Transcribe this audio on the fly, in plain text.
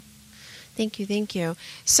Thank you, thank you.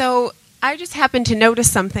 So I just happened to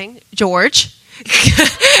notice something. George.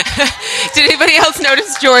 Did anybody else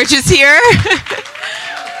notice George is here?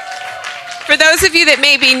 For those of you that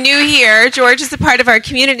may be new here, George is a part of our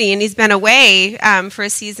community, and he's been away for a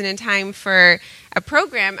season in time for a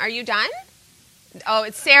program. Are you done? Oh,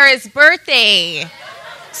 it's Sarah's birthday.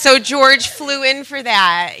 So George flew in for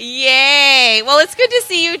that. Yay. Well, it's good to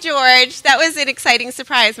see you, George. That was an exciting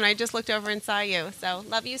surprise when I just looked over and saw you. So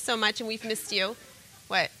love you so much, and we've missed you.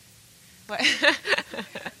 What?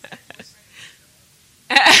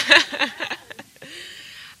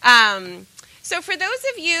 So for those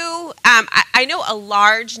of you, I know a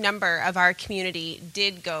large number of our community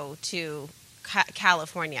did go to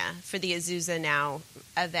California for the Azusa Now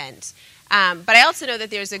event. But I also know that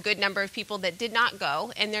there's a good number of people that did not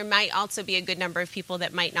go, and there might also be a good number of people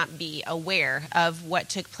that might not be aware of what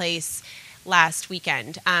took place last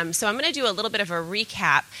weekend. So I'm going to do a little bit of a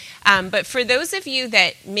recap. But for those of you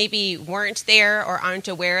that maybe weren't there or aren't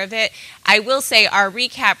aware of it, I will say our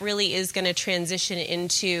recap really is going to transition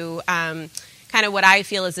into kind of what I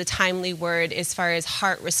feel is a timely word as far as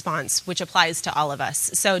heart response, which applies to all of us.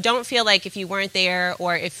 So don't feel like if you weren't there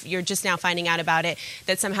or if you're just now finding out about it,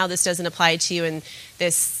 that somehow this doesn't apply to you and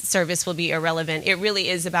this service will be irrelevant. It really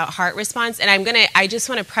is about heart response. And I just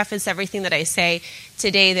want to preface everything that I say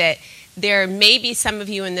today that there may be some of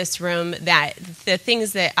you in this room that the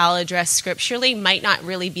things that I'll address scripturally might not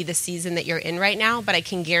really be the season that you're in right now, but I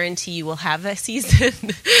can guarantee you will have a season.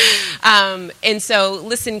 And so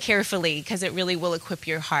listen carefully because it really will equip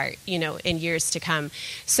your heart, in years to come.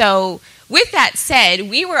 So with that said,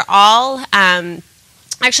 we were all...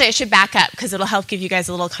 Actually, I should back up because it'll help give you guys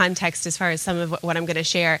a little context as far as some of what I'm going to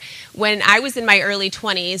share. When I was in my early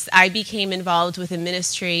 20s, I became involved with a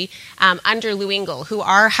ministry under Lou Engle, who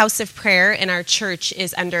our house of prayer and our church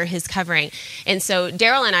is under his covering. And so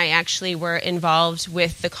Daryl and I actually were involved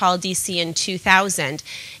with the Call DC in 2000.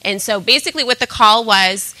 And so basically what the call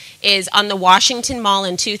is on the Washington Mall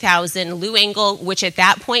in 2000, Lou Engle, which at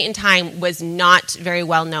that point in time was not very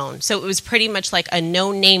well known. So it was pretty much like a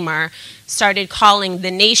no-namer, started calling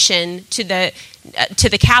the nation to the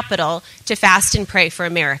Capitol to fast and pray for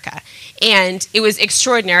America. And it was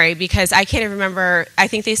extraordinary because I can't even remember, I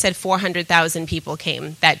think they said 400,000 people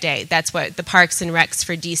came that day. That's what the Parks and Recs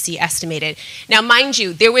for DC estimated. Now, mind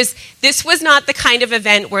you, this was not the kind of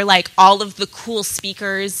event where like all of the cool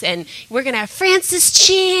speakers and we're going to have Francis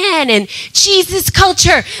Chan and Jesus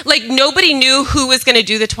culture. Like nobody knew who was going to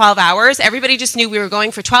do the 12 hours. Everybody just knew we were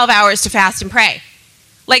going for 12 hours to fast and pray.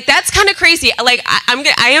 Like, that's kind of crazy. Like,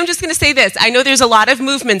 I am just going to say this. I know there's a lot of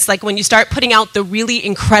movements, like when you start putting out the really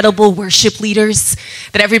incredible worship leaders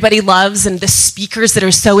that everybody loves and the speakers that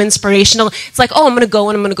are so inspirational, it's like, oh, I'm going to go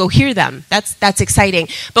and I'm going to go hear them. That's exciting.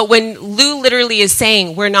 But when Lou literally is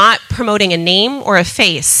saying, we're not promoting a name or a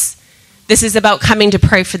face, this is about coming to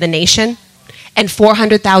pray for the nation, and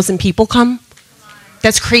 400,000 people come,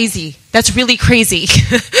 that's crazy. That's really crazy.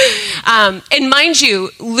 And mind you,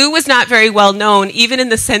 Lou was not very well known, even in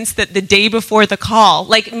the sense that the day before the call,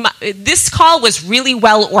 this call was really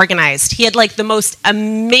well organized. He had like the most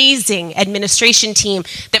amazing administration team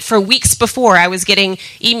that for weeks before I was getting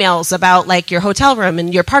emails about like your hotel room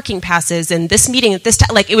and your parking passes and this meeting at this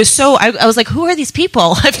time. Like it was so, I was like, who are these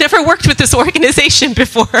people? I've never worked with this organization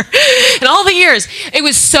before in all the years. It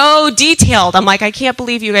was so detailed. I'm like, I can't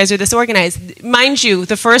believe you guys are this organized. Mind you,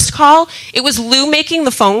 the first call, it was Lou making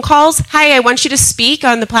the phone calls. Hi, I want you to speak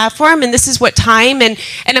on the platform, and this is what time. And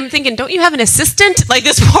I'm thinking, don't you have an assistant? Like,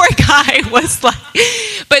 this poor guy was like...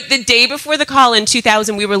 But the day before the call in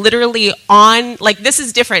 2000, we were literally on... Like, this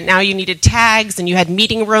is different. Now you needed tags, and you had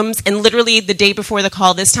meeting rooms. And literally the day before the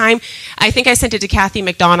call this time, I think I sent it to Kathy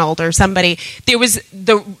McDonald or somebody. There was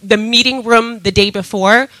the meeting room the day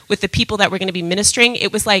before with the people that were going to be ministering.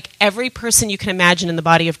 It was like every person you can imagine in the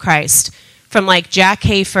body of Christ. From like Jack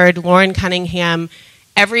Hayford, Lauren Cunningham,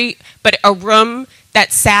 but a room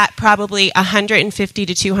that sat probably 150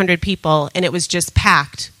 to 200 people, and it was just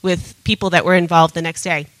packed with people that were involved the next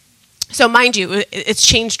day. So mind you, it's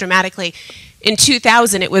changed dramatically. In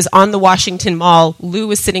 2000, it was on the Washington Mall. Lou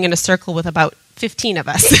was sitting in a circle with about 15 of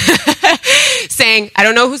us saying, I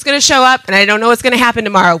don't know who's going to show up, and I don't know what's going to happen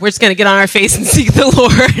tomorrow. We're just going to get on our face and seek the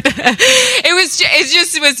Lord.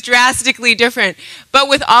 It was drastically different. But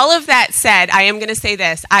with all of that said, I am going to say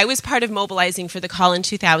this. I was part of mobilizing for the call in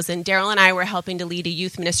 2000. Daryl and I were helping to lead a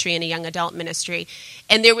youth ministry and a young adult ministry.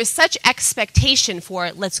 And there was such expectation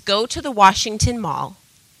for, let's go to the Washington Mall.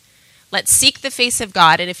 Let's seek the face of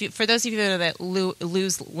God. And for those of you that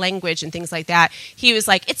lose language and things like that, he was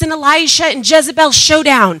like, it's an Elisha and Jezebel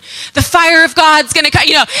showdown. The fire of God's going to come.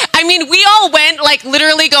 We all went like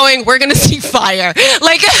literally going, we're going to see fire.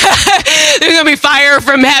 Like there's going to be fire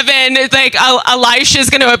from heaven. It's like Elisha's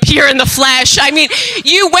going to appear in the flesh.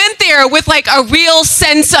 You went there with like a real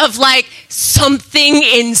sense of like something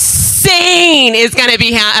insane is going to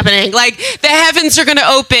be happening. Like the heavens are going to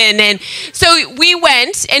open. And so we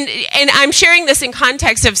went, and I'm sharing this in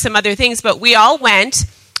context of some other things, but we all went.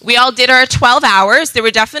 We all did our 12 hours. There were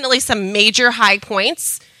definitely some major high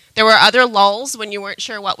points. There were other lulls when you weren't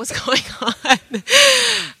sure what was going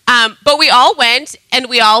on. But we all went, and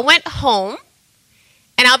we all went home.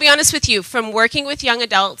 And I'll be honest with you, from working with young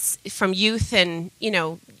adults, from youth and,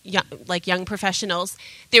 young professionals,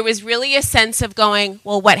 there was really a sense of going,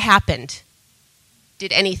 well, what happened?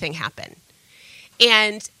 Did anything happen?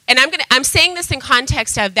 And I'm saying this in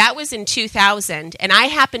context of that was in 2000, and I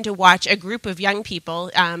happened to watch a group of young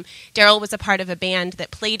people. Daryl was a part of a band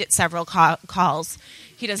that played at several calls.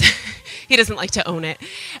 He doesn't like to own it.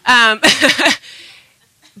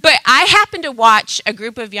 But I happened to watch a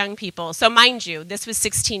group of young people. So mind you, this was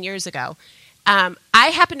 16 years ago. I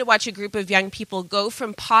happened to watch a group of young people go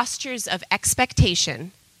from postures of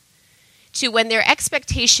expectation to when their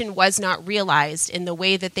expectation was not realized in the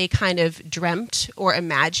way that they kind of dreamt or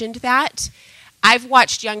imagined that. I've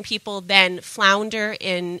watched young people then flounder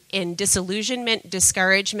in disillusionment,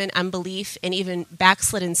 discouragement, unbelief, and even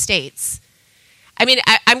backslidden states. I'm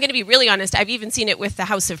going to be really honest. I've even seen it with the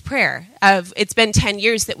House of Prayer. It's been 10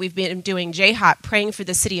 years that we've been doing JHOP, praying for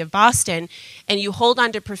the city of Boston, and you hold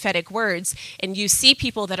on to prophetic words, and you see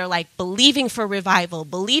people that are like believing for revival,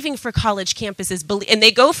 believing for college campuses, and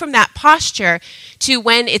they go from that posture to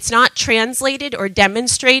when it's not translated or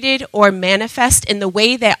demonstrated or manifest in the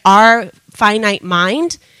way that our finite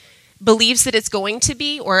mind believes that it's going to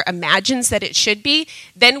be or imagines that it should be,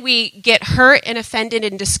 then we get hurt and offended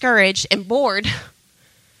and discouraged and bored,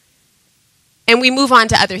 and we move on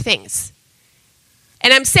to other things.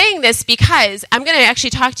 And I'm saying this because I'm going to actually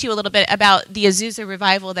talk to you a little bit about the Azusa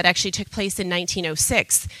revival that actually took place in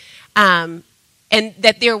 1906, and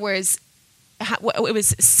that it was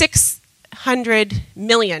 600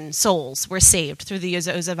 million souls were saved through the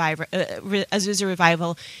Azusa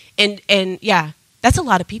revival, and yeah, that's a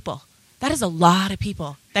lot of people. That is a lot of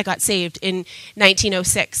people that got saved in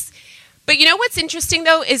 1906. But you know what's interesting,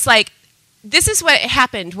 though, is like, this is what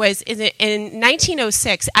happened was in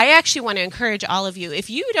 1906, I actually want to encourage all of you, if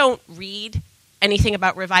you don't read anything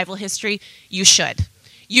about revival history, you should.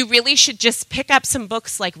 You really should just pick up some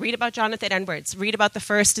books, like read about Jonathan Edwards, read about the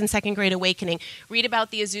First and Second Great Awakening, read about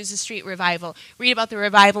the Azusa Street Revival, read about the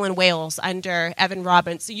revival in Wales under Evan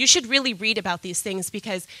Robbins. So you should really read about these things,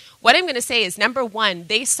 because what I'm going to say is, number one,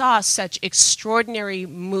 they saw such extraordinary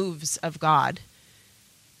moves of God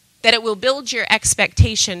that it will build your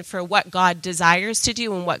expectation for what God desires to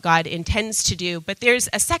do and what God intends to do. But there's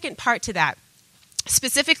a second part to that.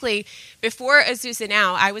 Specifically, before Azusa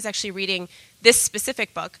Now, I was actually reading this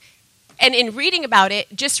specific book. And in reading about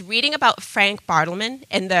it, just reading about Frank Bartleman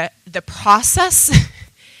and the process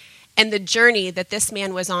and the journey that this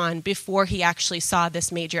man was on before he actually saw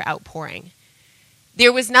this major outpouring.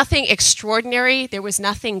 There was nothing extraordinary. There was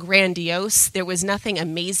nothing grandiose. There was nothing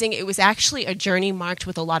amazing. It was actually a journey marked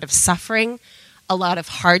with a lot of suffering, a lot of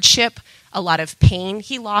hardship, a lot of pain.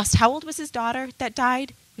 He lost, how old was his daughter that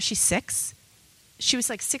died? Was she 6? She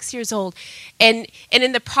was like 6 years old. And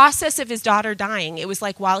in the process of his daughter dying, it was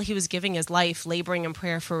like while he was giving his life, laboring in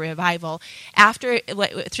prayer for revival, through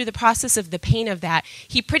the process of the pain of that,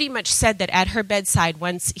 he pretty much said that at her bedside,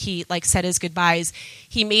 once he said his goodbyes,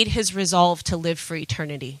 he made his resolve to live for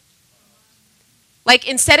eternity. Like,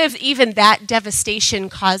 instead of even that devastation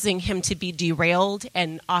causing him to be derailed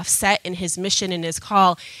and offset in his mission and his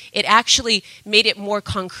call, it actually made it more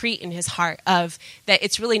concrete in his heart of that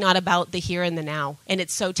it's really not about the here and the now, and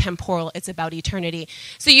it's so temporal, it's about eternity.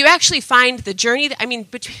 So you actually find the journey,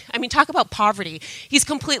 talk about poverty. He's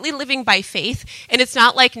completely living by faith, and it's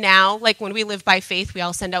not like now, like when we live by faith, we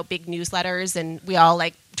all send out big newsletters, and we all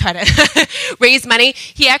try to raise money.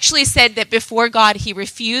 He actually said that before God, he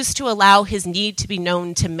refused to allow his need to be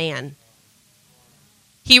known to man.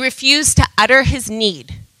 He refused to utter his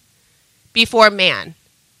need before man.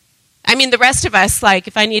 The rest of us,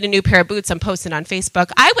 if I need a new pair of boots, I'm posting on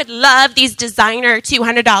Facebook, I would love these designer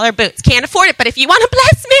 $200 boots. Can't afford it, but if you want to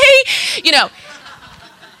bless me,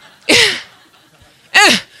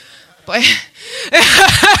 boy.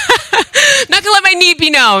 Not gonna let my need be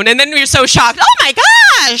known. And then you're so shocked. Oh my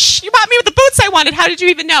gosh, you bought me with the boots I wanted. How did you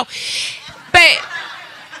even know? But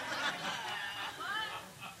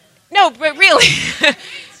No, but really.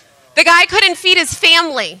 The guy couldn't feed his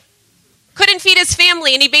family.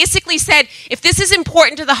 And he basically said, if this is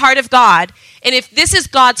important to the heart of God, and if this is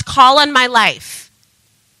God's call on my life,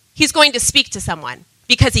 he's going to speak to someone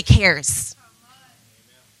because he cares.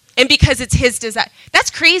 And because it's his desire.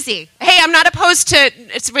 That's crazy. Hey, I'm not opposed to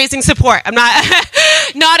raising support. I'm not,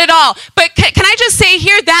 not at all. But can I just say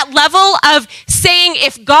here, that level of saying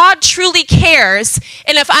if God truly cares,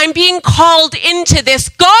 and if I'm being called into this,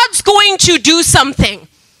 God's going to do something.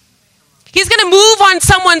 He's going to move on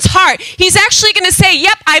someone's heart. He's actually going to say,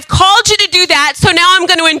 yep, I've called you to do that, so now I'm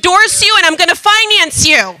going to endorse you and I'm going to finance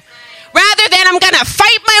you. Rather than I'm going to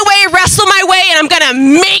fight my way, wrestle my way, and I'm going to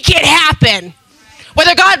make it happen.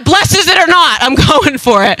 Whether God blesses it or not, I'm going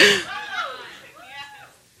for it.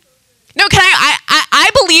 No, I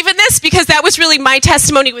believe in this because that was really my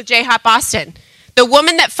testimony with J-Hop Boston. The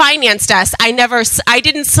woman that financed us, I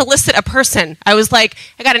didn't solicit a person. I was like,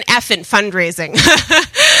 I got an F in fundraising.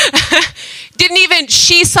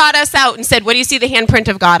 She sought us out and said, what do you see the handprint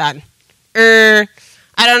of God on?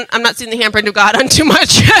 I'm not seeing the handprint of God on too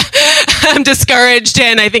much. I'm discouraged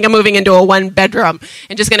and I think I'm moving into a 1-bedroom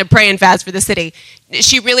and just going to pray and fast for the city.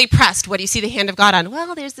 She really pressed, what do you see the hand of God on?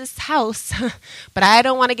 Well, there's this house, but I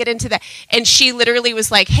don't want to get into that. And she literally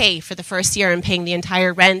was like, hey, for the first year I'm paying the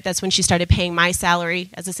entire rent. That's when she started paying my salary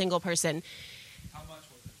as a single person. How much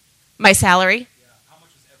was it? My salary? Yeah, how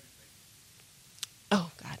much was everything? Oh,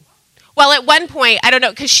 God. Well, at one point, I don't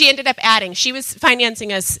know, because she ended up adding. She was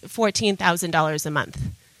financing us $14,000 a month.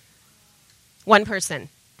 One person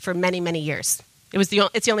for many, many years. It's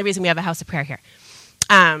the only reason we have a house of prayer here.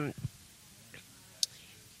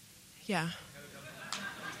 Yeah.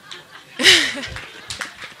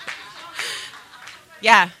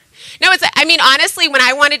 Yeah. No, honestly, when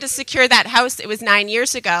I wanted to secure that house, it was 9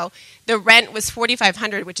 years ago. The rent was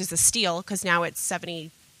 $4,500, which is a steal, because now it's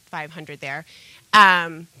 $7,500 there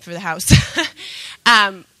for the house.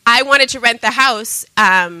 I wanted to rent the house,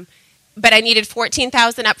 but I needed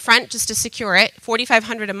 $14,000 up front just to secure it,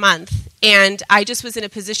 $4,500 a month. And I just was in a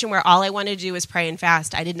position where all I wanted to do was pray and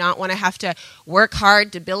fast. I did not want to have to work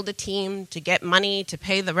hard to build a team, to get money, to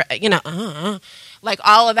pay like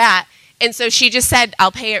all of that. And so she just said,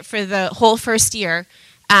 I'll pay it for the whole first year.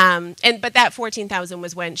 But that $14,000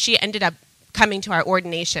 was when she ended up coming to our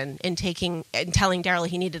ordination and telling Daryl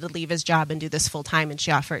he needed to leave his job and do this full time, and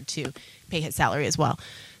she offered to pay his salary as well.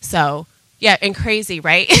 So, yeah, and crazy,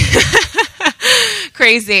 right?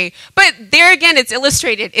 Crazy. But there again, it's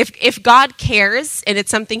illustrated. If God cares and it's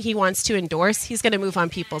something he wants to endorse, he's going to move on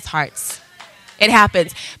people's hearts. It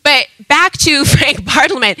happens. But back to Frank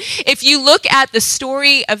Bartleman, if you look at the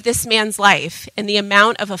story of this man's life and the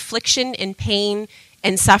amount of affliction and pain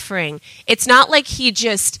and suffering, it's not like he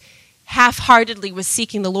just half-heartedly was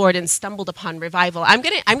seeking the Lord and stumbled upon revival. I'm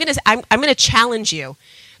gonna challenge you.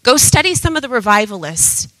 Go study some of the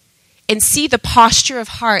revivalists and see the posture of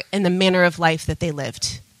heart and the manner of life that they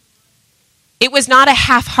lived. It was not a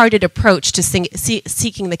half-hearted approach to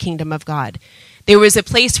seeking the kingdom of God. There was a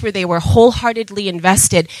place where they were wholeheartedly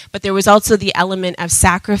invested, but there was also the element of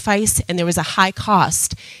sacrifice, and there was a high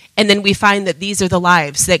cost. And then we find that these are the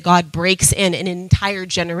lives that God breaks in, and an entire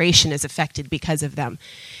generation is affected because of them.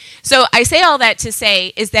 So I say all that to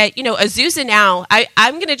say is that, Azusa Now,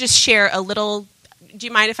 I'm going to just share a little. Do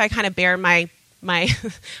you mind if I kind of bear my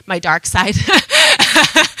dark side?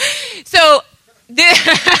 So,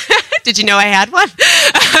 did you know I had one?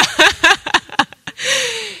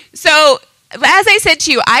 So, as I said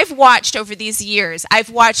to you, I've watched over these years, I've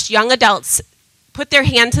watched young adults put their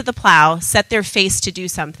hand to the plow, set their face to do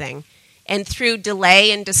something, and through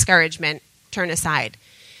delay and discouragement, turn aside.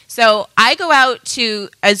 So I go out to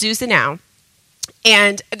Azusa Now,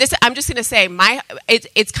 and this, I'm just going to say,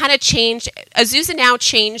 it's kind of changed. Azusa Now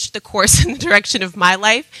changed the course and the direction of my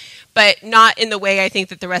life, but not in the way I think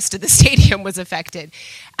that the rest of the stadium was affected.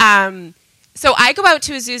 So I go out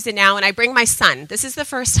to Azusa Now, and I bring my son. This is the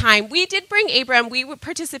first time. We did bring Abram. We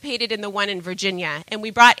participated in the one in Virginia, and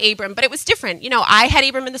we brought Abram, but it was different. I had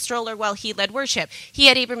Abram in the stroller while he led worship. He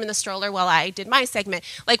had Abram in the stroller while I did my segment.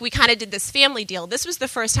 Like, we kind of did this family deal. This was the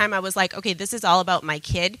first time I was like, okay, this is all about my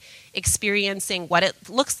kid experiencing what it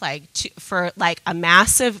looks like for like a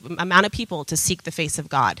massive amount of people to seek the face of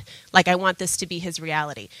God. Like, I want this to be his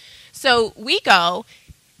reality. So we go.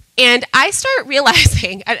 And I start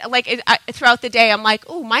realizing, throughout the day, I'm like,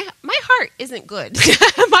 oh, my heart isn't good.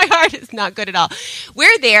 My heart is not good at all.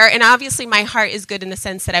 We're there, and obviously my heart is good in the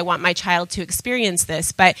sense that I want my child to experience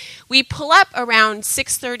this. But we pull up around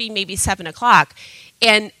 6:30, maybe 7 o'clock,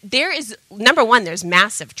 and there is, number one, there's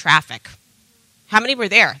massive traffic. How many were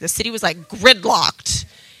there? The city was like gridlocked.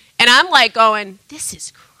 And I'm like going, this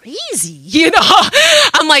is crazy. crazy,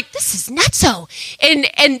 I'm like, this is nutso.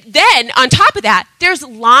 And then on top of that, there's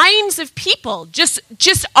lines of people just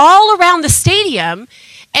all around the stadium.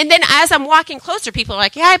 And then as I'm walking closer, people are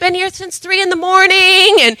like, yeah, I've been here since 3 a.m.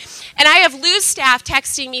 And I have Lou's staff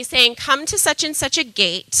texting me saying, come to such and such a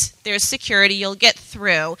gate. There's security. You'll get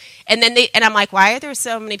through. And I'm like, why are there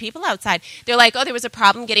so many people outside? They're like, oh, there was a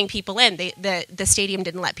problem getting people in. The stadium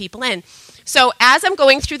didn't let people in. So as I'm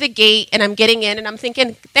going through the gate and I'm getting in and I'm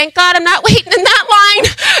thinking, thank God I'm not waiting in that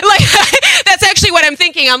line. Like, that's actually what I'm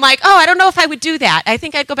thinking. I'm like, oh, I don't know if I would do that. I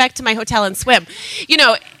think I'd go back to my hotel and swim.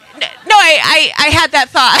 No, I had that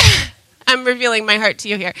thought. I'm revealing my heart to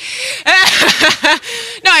you here.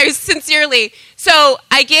 No, I was sincerely. So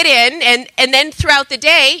I get in, and then throughout the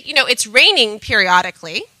day, it's raining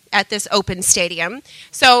periodically at this open stadium.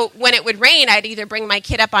 So when it would rain, I'd either bring my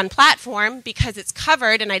kid up on platform because it's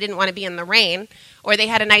covered and I didn't want to be in the rain, or they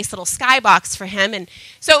had a nice little skybox for him. And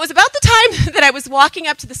so it was about the time that I was walking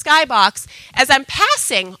up to the skybox as I'm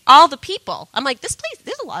passing all the people. I'm like, this place,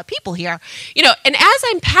 there's a lot of people here. And as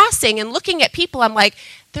I'm passing and looking at people, I'm like,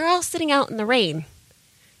 they're all sitting out in the rain.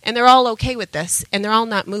 And they're all okay with this. And they're all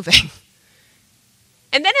not moving.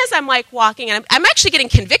 And then as I'm like walking, and I'm actually getting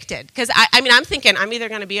convicted because I'm thinking I'm either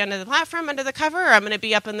going to be under the platform, under the cover, or I'm going to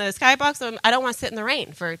be up in the skybox. So I don't want to sit in the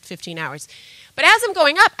rain for 15 hours. But as I'm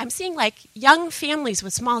going up, I'm seeing like young families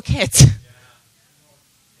with small kids.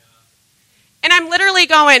 And I'm literally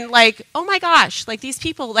going like, oh my gosh, like these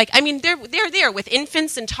people, they're there with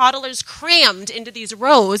infants and toddlers crammed into these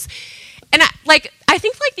rows. And I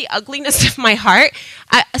think like the ugliness of my heart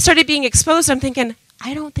started being exposed. I'm thinking,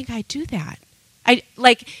 I don't think I'd do that.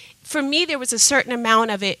 For me, there was a certain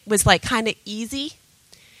amount of it was like kind of easy,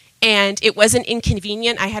 and it wasn't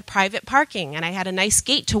inconvenient. I had private parking, and I had a nice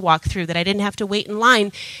gate to walk through that I didn't have to wait in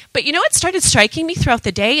line. But what started striking me throughout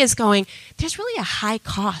the day is going, there's really a high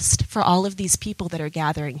cost for all of these people that are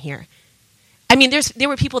gathering here. I mean, there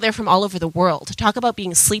were people there from all over the world. Talk about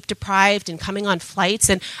being sleep deprived and coming on flights.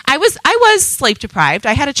 And I was sleep deprived.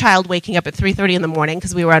 I had a child waking up at 3:30 in the morning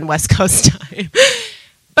because we were on West Coast time.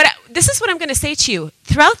 But this is what I'm going to say to you.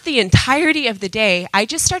 Throughout the entirety of the day, I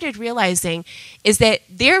just started realizing is that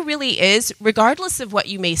there really is, regardless of what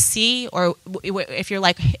you may see, or if you're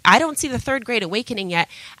like, I don't see the third great awakening yet,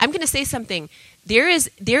 I'm going to say something. There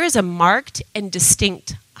is a marked and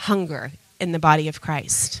distinct hunger in the body of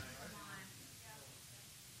Christ.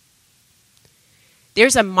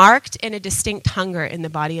 There's a marked and a distinct hunger in the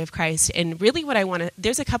body of Christ. And really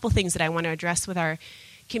there's a couple things that I want to address with our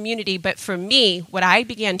community, but for me, what I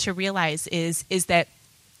began to realize is that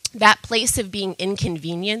place of being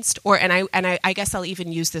inconvenienced, I guess I'll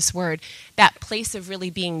even use this word, that place of really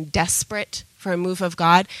being desperate for a move of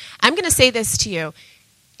God. I'm going to say this to you.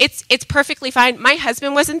 It's perfectly fine. My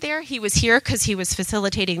husband wasn't there. He was here because he was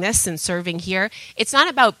facilitating this and serving here. It's not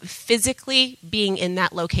about physically being in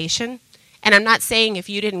that location. And I'm not saying if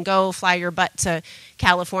you didn't go fly your butt to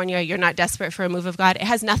California, you're not desperate for a move of God. It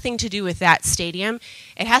has nothing to do with that stadium.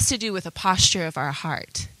 It has to do with a posture of our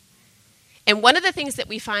heart. And one of the things that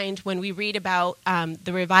we find when we read about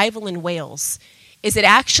the revival in Wales is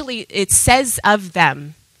it says of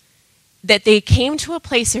them that they came to a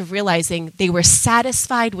place of realizing they were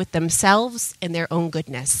satisfied with themselves and their own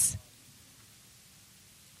goodness.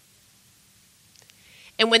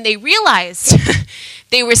 And when they realized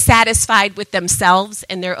they were satisfied with themselves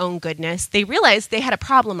and their own goodness, they realized they had a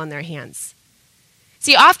problem on their hands.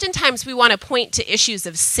 See, oftentimes we want to point to issues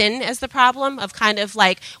of sin as the problem, of kind of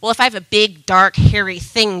like, well, if I have a big, dark, hairy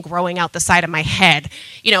thing growing out the side of my head,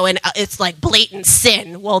 and it's like blatant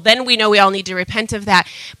sin, well, then we know we all need to repent of that.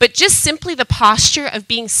 But just simply the posture of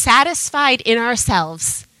being satisfied in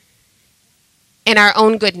ourselves and our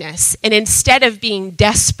own goodness, and instead of being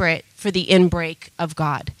desperate for the inbreak of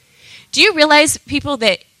God. Do you realize, people,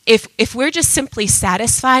 that if we're just simply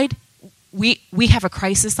satisfied, we have a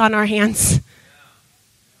crisis on our hands?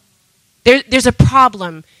 There's a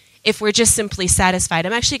problem if we're just simply satisfied.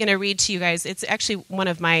 I'm actually going to read to you guys. It's actually one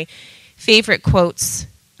of my favorite quotes.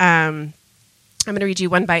 I'm going to read you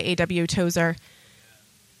one by A.W. Tozer.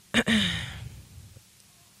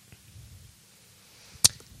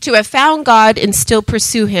 To have found God and still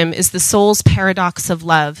pursue him is the soul's paradox of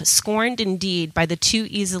love, scorned indeed by the too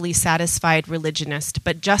easily satisfied religionist,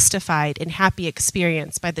 but justified in happy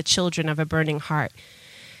experience by the children of a burning heart.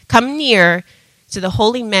 Come near to the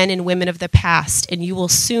holy men and women of the past, and you will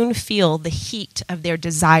soon feel the heat of their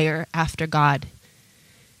desire after God.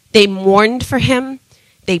 They mourned for him,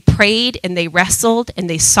 they prayed and they wrestled, and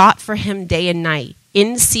they sought for him day and night,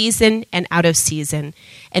 in season and out of season.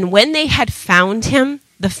 And when they had found him,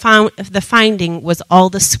 the finding was all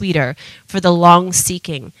the sweeter for the long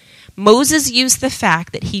seeking. Moses used the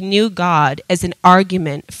fact that he knew God as an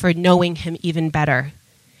argument for knowing him even better.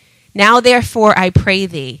 Now, therefore, I pray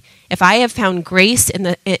thee, if I have found grace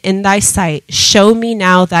in thy sight, show me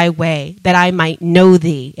now thy way, that I might know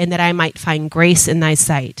thee, and that I might find grace in thy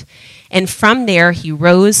sight. And from there he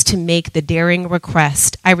rose to make the daring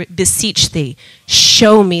request, I beseech thee,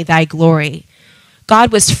 show me thy glory.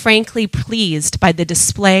 God was frankly pleased by the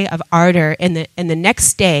display of ardor, and the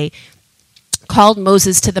next day called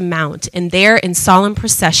Moses to the mount, and there in solemn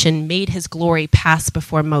procession made his glory pass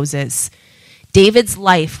before Moses. David's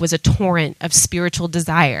life was a torrent of spiritual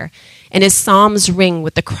desire, and his psalms ring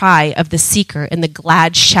with the cry of the seeker and the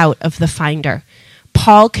glad shout of the finder.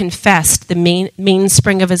 Paul confessed the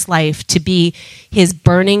mainspring of his life to be his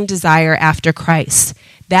burning desire after Christ.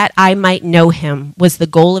 That I might know him was the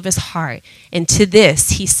goal of his heart, and to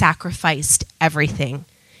this he sacrificed everything.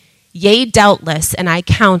 Yea, doubtless, and I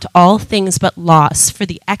count all things but loss for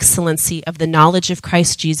the excellency of the knowledge of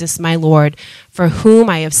Christ Jesus my Lord, for whom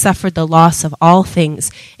I have suffered the loss of all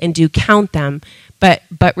things, and do count them, but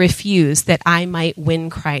refuse that I might win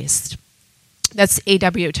Christ. That's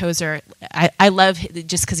A.W. Tozer. I love,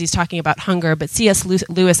 just because he's talking about hunger, but C.S.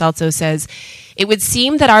 Lewis also says, it would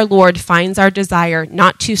seem that our Lord finds our desire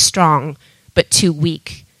not too strong, but too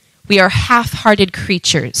weak. We are half-hearted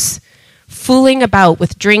creatures, fooling about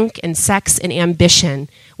with drink and sex and ambition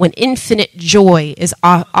when infinite joy is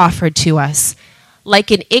offered to us.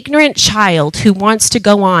 Like an ignorant child who wants to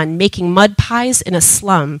go on making mud pies in a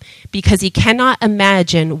slum because he cannot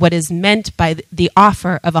imagine what is meant by the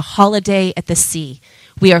offer of a holiday at the sea.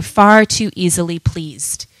 We are far too easily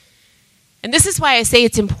pleased. And this is why I say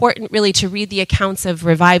it's important really to read the accounts of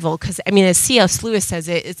revival, because, I mean, as C.S. Lewis says,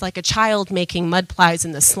 it's like a child making mud pies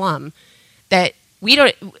in the slum, that we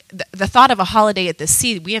don't, the thought of a holiday at the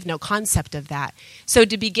sea, we have no concept of that. So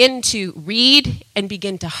to begin to read and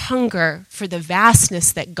begin to hunger for the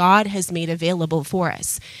vastness that God has made available for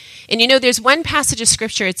us. And you know, there's one passage of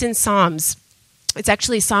scripture, it's in Psalms. It's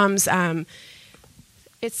actually Psalms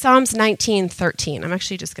 19:13. I'm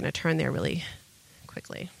actually just going to turn there really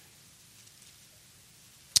quickly.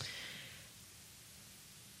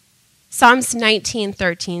 Psalms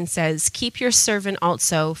 19:13 says, keep your servant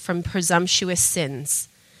also from presumptuous sins.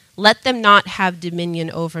 Let them not have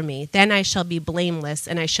dominion over me. Then I shall be blameless,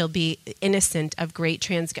 and I shall be innocent of great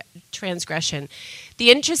transgression.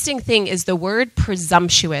 The interesting thing is the word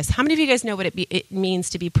presumptuous. How many of you guys know what it means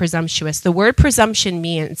to be presumptuous? The word presumption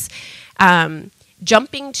means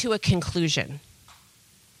jumping to a conclusion.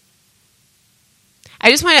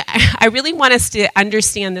 I really want us to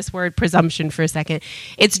understand this word presumption for a second.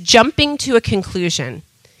 It's jumping to a conclusion.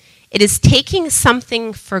 It is taking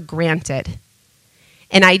something for granted,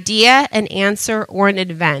 an idea, an answer, or an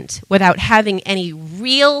event without having any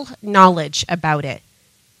real knowledge about it.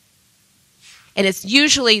 And it's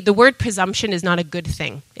usually, the word presumption is not a good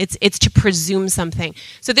thing. It's to presume something.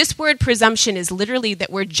 So this word presumption is literally that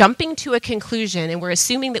we're jumping to a conclusion and we're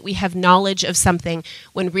assuming that we have knowledge of something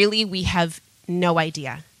when really we have no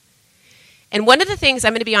idea. And one of the things,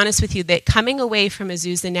 I'm going to be honest with you, that coming away from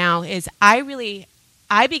Azusa Now is I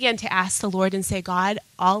began to ask the Lord and say, God,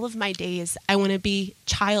 all of my days, I want to be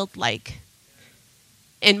childlike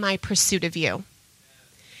in my pursuit of you.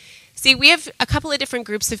 See, we have a couple of different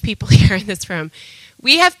groups of people here in this room.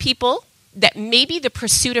 We have people that maybe the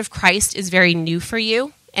pursuit of Christ is very new for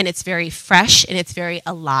you, and it's very fresh, and it's very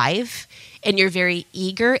alive, and you're very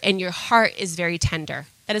eager, and your heart is very tender.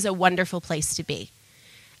 That is a wonderful place to be.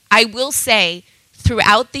 I will say,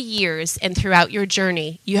 throughout the years and throughout your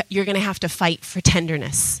journey, you're going to have to fight for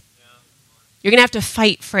tenderness. You're going to have to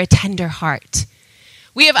fight for a tender heart.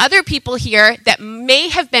 We have other people here that may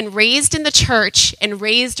have been raised in the church and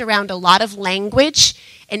raised around a lot of language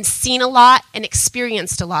and seen a lot and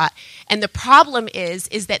experienced a lot. And the problem is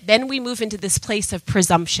that then we move into this place of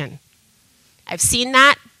presumption. I've seen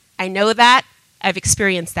that. I know that. I've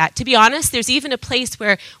experienced that. To be honest, there's even a place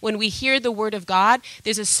where when we hear the word of God,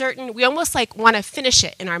 there's a certain, we almost like want to finish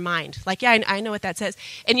it in our mind. Like, yeah, I know what that says.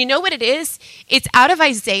 And you know what it is? It's out of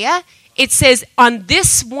Isaiah. It says, on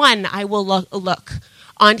this one I will look.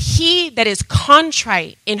 On he that is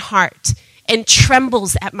contrite in heart and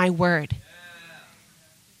trembles at my word.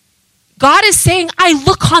 God is saying, I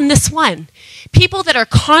look on this one. People that are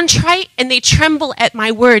contrite and they tremble at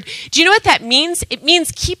my word. Do you know what that means? It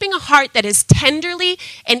means keeping a heart that is tenderly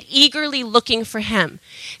and eagerly looking for him.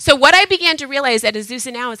 So what I began to realize at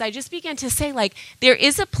Azusa Now is I just began to say, like, there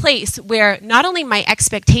is a place where not only my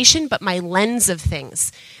expectation, but my lens of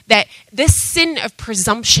things, that this sin of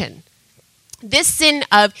presumption, this sin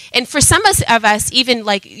of, and for some of us, even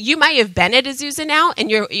like you might have been at Azusa now, and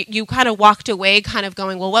you kind of walked away kind of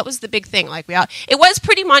going, well, what was the big thing? Like it was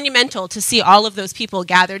pretty monumental to see all of those people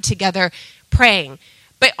gathered together praying.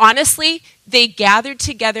 But honestly, they gathered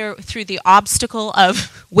together through the obstacle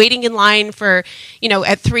of waiting in line for,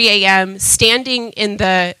 at 3 a.m., standing in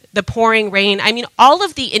the pouring rain. I mean, all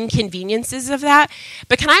of the inconveniences of that.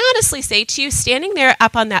 But can I honestly say to you, standing there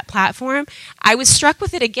up on that platform, I was struck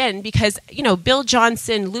with it again because, Bill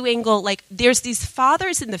Johnson, Lou Engle, like there's these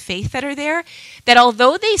fathers in the faith that are there that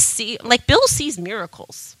although they see, like Bill sees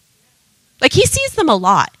miracles. Like he sees them a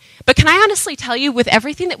lot. But can I honestly tell you, with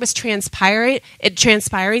everything that was transpiring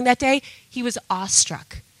that day, he was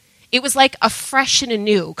awestruck. It was like a fresh and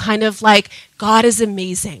anew, kind of like, God is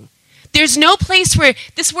amazing. There's no place where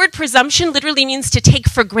this word presumption literally means to take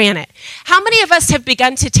for granted. How many of us have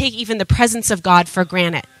begun to take even the presence of God for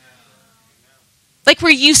granted? Like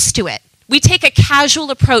we're used to it. We take a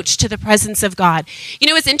casual approach to the presence of God.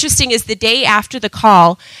 What's interesting is the day after the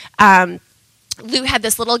call, Lou had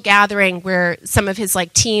this little gathering where some of his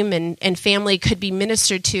team and family could be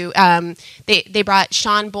ministered to. They brought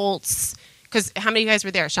Sean Boltz, because how many of you guys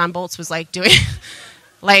were there? Sean Boltz was doing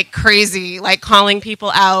crazy, calling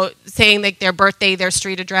people out, saying their birthday, their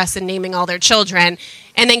street address, and naming all their children,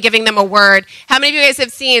 and then giving them a word. How many of you guys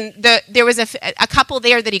have seen there was a couple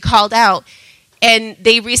there that he called out, and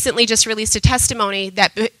they recently just released a testimony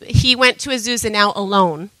that he went to Azusa now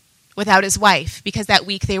alone, without his wife, because that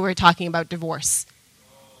week they were talking about divorce.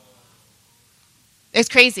 It's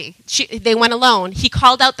crazy. They went alone. He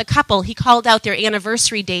called out the couple. He called out their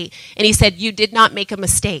anniversary date, and he said, "You did not make a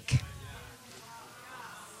mistake."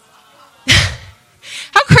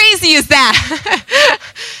 How crazy is that?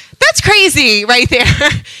 That's crazy right there.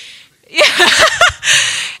 Yeah.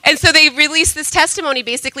 And so they released this testimony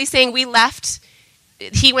basically saying, we left.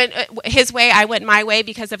 He went his way, I went my way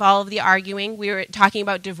because of all of the arguing. We were talking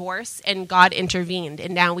about divorce, and God intervened.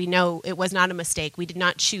 And now we know it was not a mistake. We did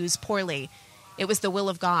not choose poorly. It was the will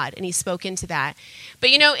of God, and he spoke into that. But,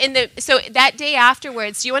 so that day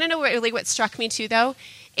afterwards, do you want to know what struck me too, though?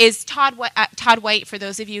 Is Todd White, for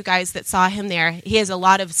those of you guys that saw him there, he has a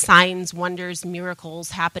lot of signs, wonders,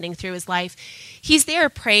 miracles happening through his life. He's there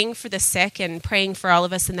praying for the sick and praying for all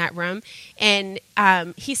of us in that room. And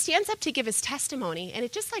he stands up to give his testimony, and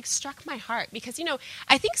it just struck my heart because,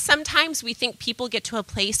 I think sometimes we think people get to a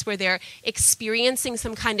place where they're experiencing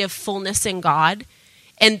some kind of fullness in God,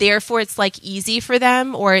 and therefore it's easy for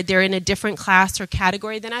them, or they're in a different class or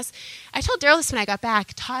category than us. I told Daryl this when I got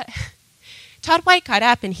back. Todd White got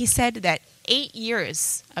up and he said that 8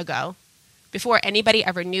 years ago, before anybody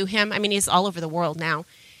ever knew him, I mean, he's all over the world now.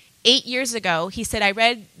 8 years ago, he said, I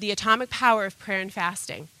read The Atomic Power of Prayer and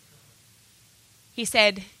Fasting. He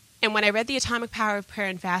said, and when I read The Atomic Power of Prayer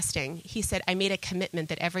and Fasting, he said, I made a commitment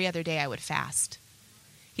that every other day I would fast.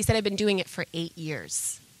 He said, I've been doing it for 8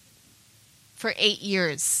 years. For 8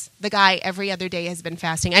 years, the guy every other day has been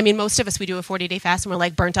fasting. I mean, most of us, we do a 40-day fast and we're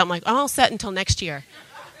burnt out. I'm I'm all set until next year.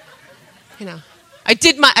 I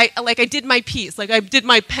did my piece, I did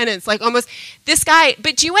my penance, almost this guy.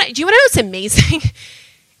 But do you want to know what's amazing?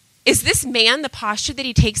 Is this man, the posture that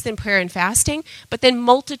he takes in prayer and fasting, but then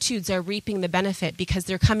multitudes are reaping the benefit because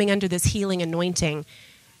they're coming under this healing anointing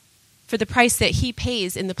for the price that he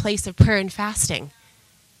pays in the place of prayer and fasting.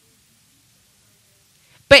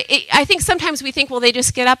 But I think sometimes we think, well, they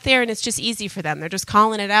just get up there and it's just easy for them. They're just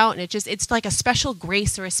calling it out, and it's like a special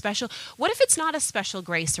grace or a special. What if it's not a special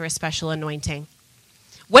grace or a special anointing?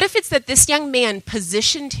 What if it's that this young man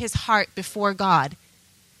positioned his heart before God?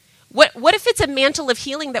 What if it's a mantle of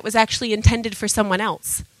healing that was actually intended for someone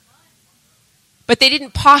else? But they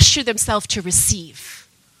didn't posture themselves to receive.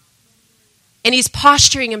 And he's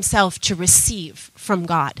posturing himself to receive from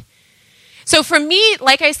God. So for me,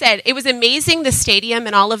 like I said, it was amazing, the stadium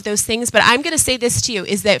and all of those things, but I'm going to say this to you,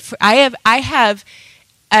 is that I have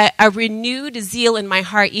a renewed zeal in my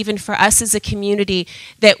heart, even for us as a community,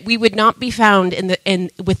 that we would not be found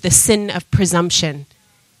with the sin of presumption.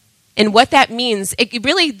 And what that means,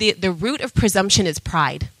 the root of presumption is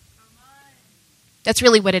pride. That's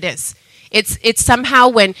really what it is. It's somehow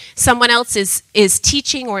when someone else is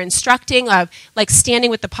teaching or instructing, of standing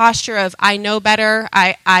with the posture of I know better,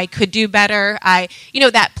 I could do better,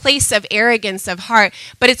 that place of arrogance of heart.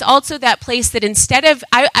 But it's also that place that instead of,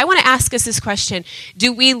 I want to ask us this question: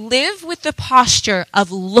 do we live with the posture of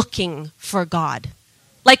looking for God?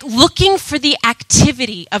 Looking for the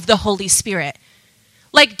activity of the Holy Spirit?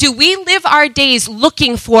 Do we live our days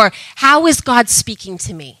looking for, how is God speaking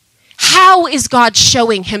to me? How is God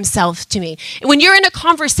showing himself to me? And when you're in a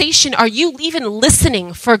conversation, are you even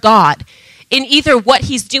listening for God? in either what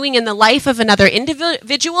he's doing in the life of another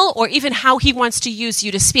individual or even how he wants to use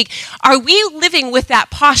you to speak? Are we living with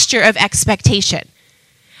that posture of expectation?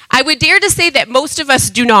 I would dare to say that most of us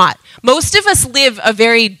do not. Most of us live a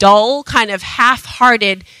very dull, kind of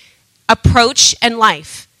half-hearted approach in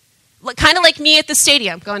life. Kind of like me at the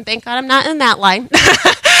stadium, going, thank God I'm not in that line.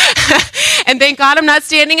 And thank God I'm not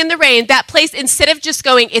standing in the rain. That place, instead of just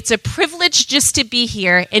going, it's a privilege just to be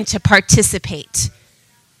here and to participate.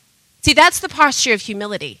 See, that's the posture of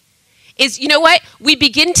humility. Is, you know what? We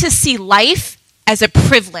begin to see life as a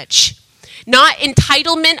privilege. Not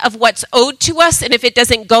entitlement of what's owed to us, and if it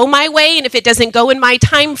doesn't go my way, and if it doesn't go in my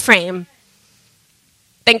time frame,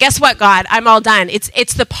 then guess what, God? I'm all done.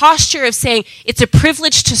 It's the posture of saying, it's a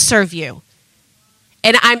privilege to serve you.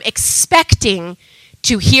 And I'm expecting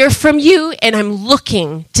to hear from you, and I'm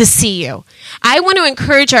looking to see you. I want to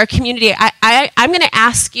encourage our community. I'm going to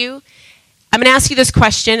ask you this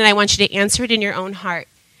question, and I want you to answer it in your own heart.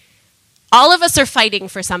 All of us are fighting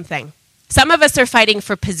for something. Some of us are fighting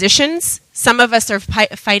for positions. Some of us are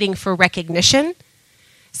fighting for recognition.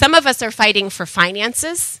 Some of us are fighting for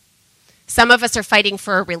finances. Some of us are fighting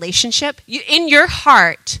for a relationship. In your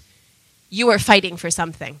heart, you are fighting for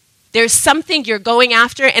something. There's something you're going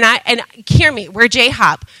after, and hear me, we're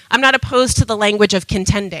J-Hop. I'm not opposed to the language of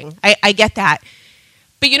contending. I get that.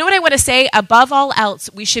 But you know what I want to say? Above all else,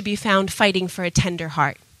 we should be found fighting for a tender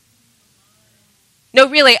heart. No,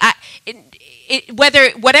 really,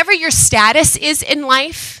 whatever your status is in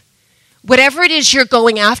life, whatever it is you're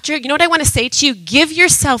going after, you know what I want to say to you? Give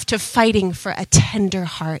yourself to fighting for a tender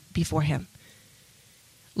heart before him.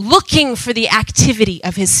 Looking for the activity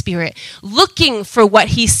of his Spirit. Looking for what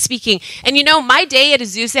he's speaking. And you know, my day at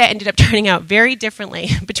Azusa ended up turning out very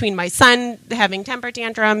differently between my son having temper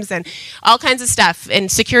tantrums and all kinds of stuff and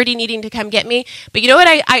security needing to come get me. But you know what?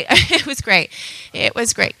 It was great. It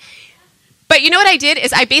was great. But you know what I did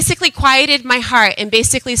is I basically quieted my heart and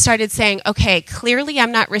basically started saying, okay, clearly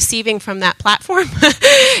I'm not receiving from that platform.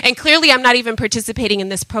 And clearly I'm not even participating in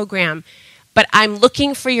this program. But I'm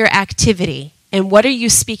looking for your activity. And what are you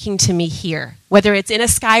speaking to me here? Whether it's in a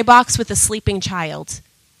skybox with a sleeping child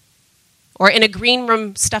or in a green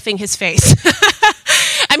room stuffing his face.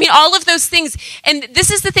 I mean, all of those things. And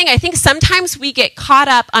this is the thing. I think sometimes we get caught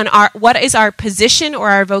up on what is our position or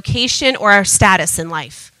our vocation or our status in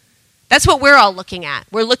life. That's what we're all looking at.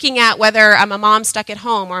 We're looking at whether I'm a mom stuck at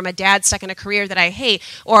home or I'm a dad stuck in a career that I hate,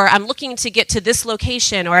 or I'm looking to get to this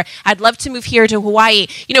location, or I'd love to move here to Hawaii.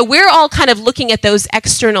 You know, we're all kind of looking at those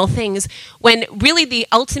external things when really the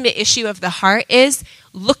ultimate issue of the heart is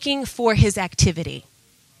looking for his activity.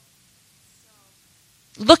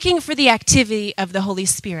 Looking for the activity of the Holy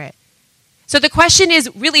Spirit. So the question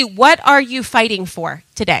is really, what are you fighting for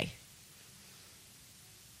today?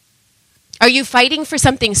 Are you fighting for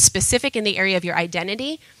something specific in the area of your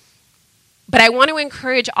identity? But I want to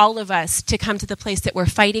encourage all of us to come to the place that we're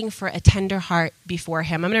fighting for a tender heart before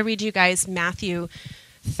him. I'm going to read you guys Matthew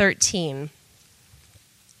 13.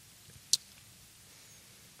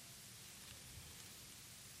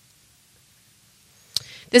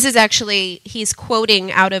 This is actually, he's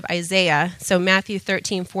quoting out of Isaiah. So Matthew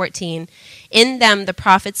 13:14. In them the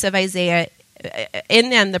prophecy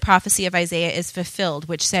of Isaiah is fulfilled,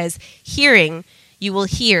 which says, hearing you will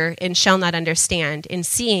hear and shall not understand, and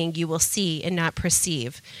seeing you will see and not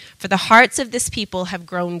perceive. For the hearts of this people have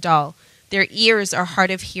grown dull. Their ears are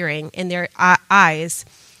hard of hearing, and their eyes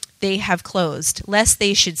they have closed, lest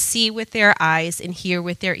they should see with their eyes and hear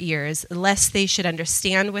with their ears, lest they should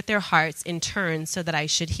understand with their hearts and turn so that I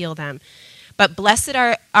should heal them. But blessed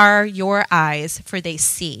are your eyes, for they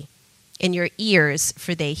see, and your ears,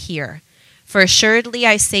 for they hear. For assuredly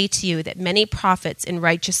I say to you that many prophets and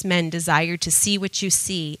righteous men desire to see what you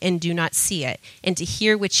see and do not see it, and to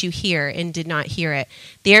hear what you hear and did not hear it.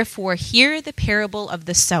 Therefore hear the parable of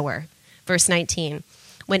the sower. Verse 19.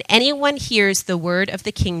 When anyone hears the word of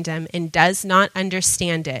the kingdom and does not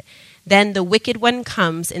understand it, then the wicked one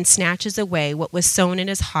comes and snatches away what was sown in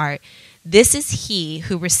his heart. This is he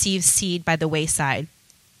who receives seed by the wayside.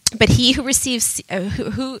 But he who receives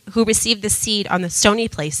who received the seed on the stony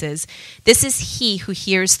places, this is he who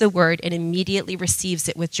hears the word and immediately receives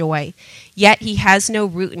it with joy. Yet he has no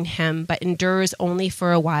root in him, but endures only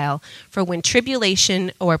for a while. For when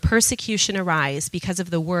tribulation or persecution arise because of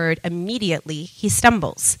the word, immediately he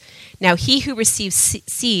stumbles. Now he who receives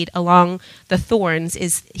seed along the thorns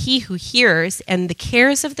is he who hears, and the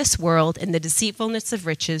cares of this world and the deceitfulness of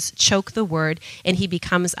riches choke the word, and he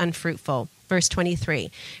becomes unfruitful. Verse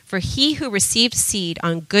 23, for he who received seed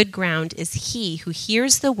on good ground is he who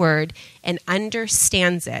hears the word and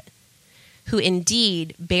understands it. who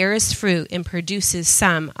indeed bears fruit and produces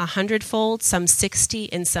some 100-fold, some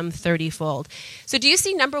 60, and some 30-fold. So do you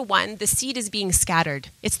see, number one, the seed is being scattered.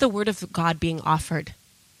 It's the word of God being offered.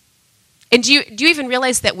 And do you even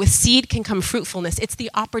realize that with seed can come fruitfulness? It's the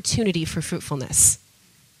opportunity for fruitfulness.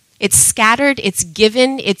 It's scattered, it's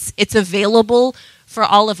given, it's available for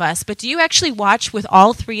all of us. But do you actually watch with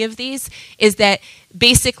all three of these is that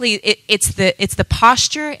basically it's the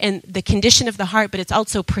posture and the condition of the heart, but it's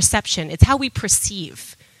also perception. It's how we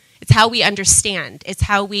perceive. It's how we understand. It's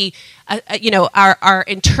how we, are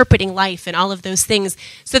interpreting life and all of those things.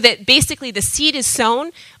 So that basically the seed is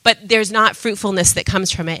sown, but there's not fruitfulness that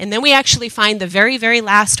comes from it. And then we actually find the very, very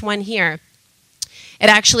last one here. It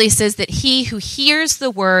actually says that he who hears the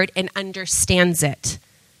word and understands it,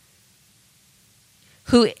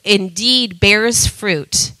 who indeed bears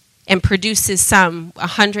fruit and produces some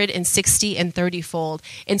 160 and 30-fold.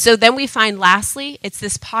 And so then we find lastly, it's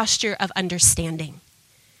this posture of understanding.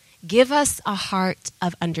 Give us a heart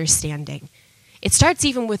of understanding. It starts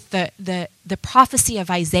even with the prophecy of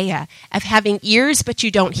Isaiah, of having ears but you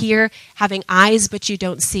don't hear, having eyes but you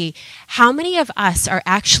don't see. How many of us are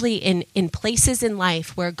actually in places in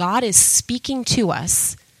life where God is speaking to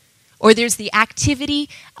us, or there's the activity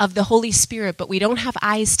of the Holy Spirit, but we don't have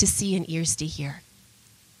eyes to see and ears to hear?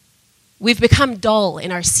 We've become dull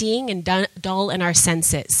in our seeing and dull in our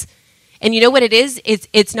senses. And you know what it is?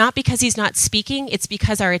 It's not because he's not speaking, it's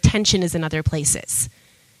because our attention is in other places.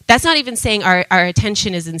 That's not even saying our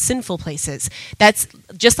attention is in sinful places. That's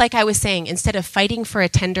just like I was saying, instead of fighting for a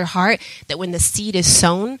tender heart, that when the seed is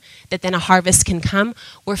sown, that then a harvest can come,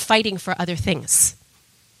 we're fighting for other things.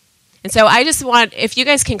 And so I just want, if you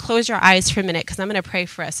guys can close your eyes for a minute, because I'm going to pray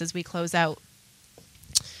for us as we close out.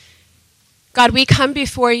 God, we come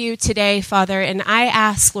before you today, Father, and I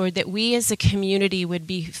ask, Lord, that we as a community would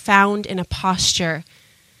be found in a posture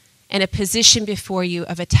and a position before you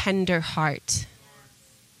of a tender heart.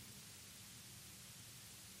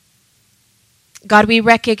 God, we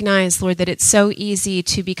recognize, Lord, that it's so easy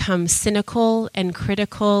to become cynical and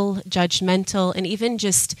critical, judgmental, and even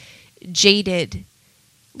just jaded.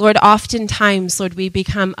 Lord, oftentimes, Lord, we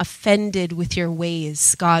become offended with your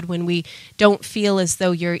ways, God, when we don't feel as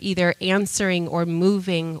though you're either answering or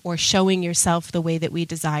moving or showing yourself the way that we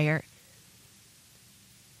desire.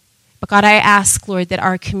 But God, I ask, Lord, that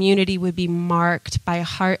our community would be marked by a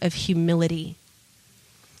heart of humility.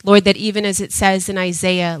 Lord, that even as it says in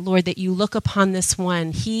Isaiah, Lord, that you look upon this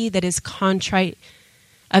one, he that is contrite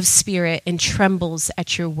of spirit and trembles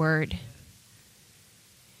at your word.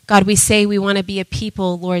 God, we say we want to be a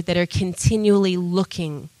people, Lord, that are continually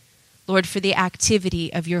looking, Lord, for the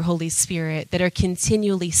activity of your Holy Spirit, that are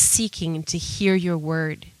continually seeking to hear your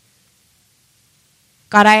word.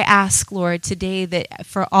 God, I ask, Lord, today that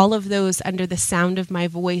for all of those under the sound of my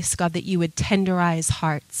voice, God, that you would tenderize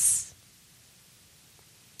hearts.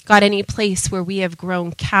 God, any place where we have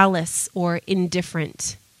grown callous or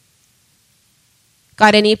indifferent.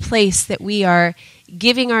 God, any place that we are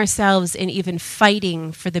giving ourselves and even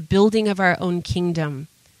fighting for the building of our own kingdom,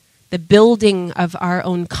 the building of our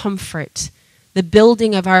own comfort, the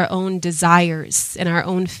building of our own desires and our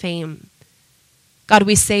own fame. God,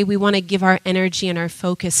 we say we want to give our energy and our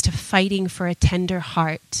focus to fighting for a tender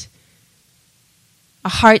heart, a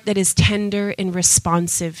heart that is tender and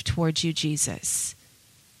responsive towards you, Jesus.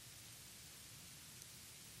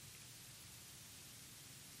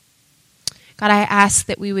 God, I ask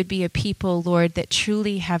that we would be a people, Lord, that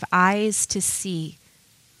truly have eyes to see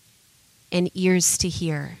and ears to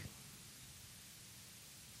hear.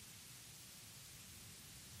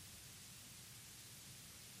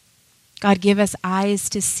 God, give us eyes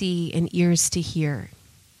to see and ears to hear.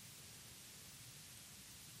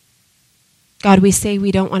 God, we say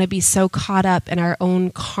we don't want to be so caught up in our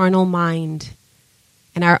own carnal mind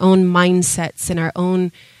and our own mindsets and our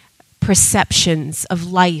own perceptions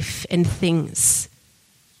of life and things,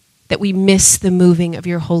 that we miss the moving of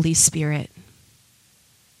your Holy Spirit.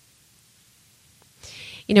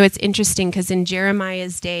 You know, it's interesting because in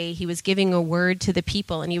Jeremiah's day, he was giving a word to the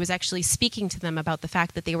people, and he was actually speaking to them about the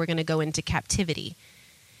fact that they were going to go into captivity.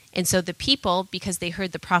 And so the people, because they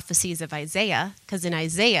heard the prophecies of Isaiah, because in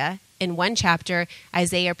Isaiah, in one chapter,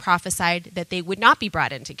 Isaiah prophesied that they would not be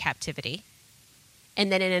brought into captivity. And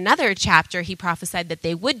then in another chapter, he prophesied that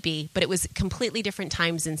they would be, but it was completely different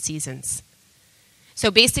times and seasons. So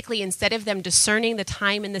basically, instead of them discerning the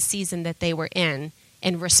time and the season that they were in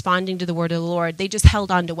and responding to the word of the Lord, they just held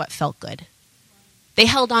on to what felt good. They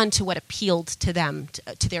held on to what appealed to them,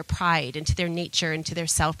 to their pride and to their nature and to their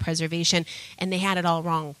self-preservation, and they had it all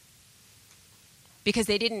wrong. Because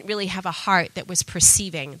they didn't really have a heart that was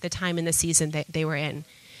perceiving the time and the season that they were in.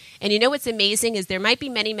 And you know what's amazing is there might be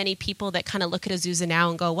many, many people that kind of look at Azusa now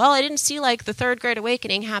and go, well, I didn't see like the third Great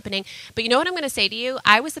Awakening happening. But you know what I'm going to say to you?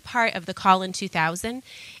 I was a part of the Call in 2000.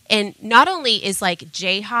 And not only is like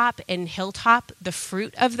J-Hop and Hilltop the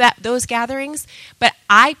fruit of those gatherings, but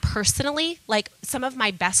I personally, like some of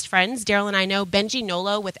my best friends, Daryl and I know, Benji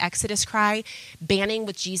Nolo with Exodus Cry, Banning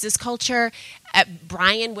with Jesus Culture,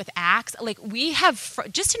 Brian with Acts, like we have,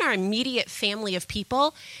 just in our immediate family of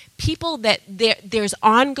people that there's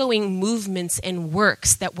ongoing movements and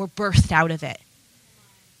works that were birthed out of it.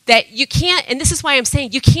 That you can't, and this is why I'm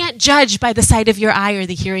saying, you can't judge by the sight of your eye or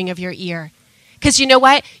the hearing of your ear. Because you know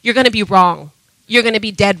what? You're going to be wrong. You're going to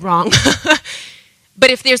be dead wrong. But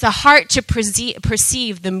if there's a heart to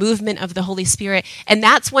perceive the movement of the Holy Spirit, and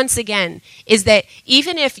that's once again, is that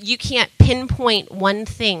even if you can't pinpoint one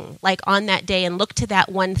thing, like on that day and look to that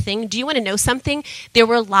one thing, do you want to know something? There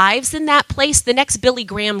were lives in that place. The next Billy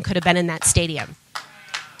Graham could have been in that stadium.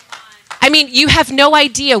 I mean, you have no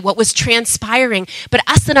idea what was transpiring, but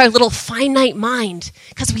us in our little finite mind,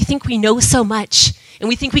 because we think we know so much, and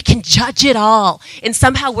we think we can judge it all, and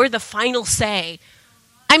somehow we're the final say.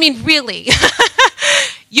 I mean, really.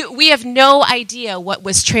 We have no idea what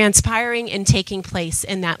was transpiring and taking place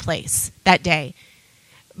in that place that day.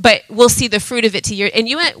 But we'll see the fruit of it to your... And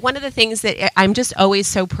one of the things that I'm just always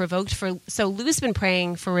so provoked for... So Lou's been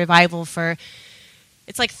praying for revival for...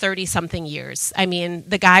 It's like 30-something years. I mean,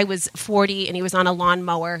 the guy was 40, and he was on a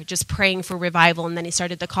lawnmower just praying for revival, and then he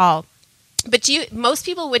started the call. But most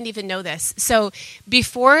people wouldn't even know this. So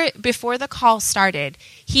before the call started,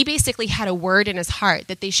 he basically had a word in his heart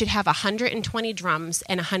that they should have 120 drums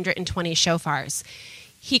and 120 shofars.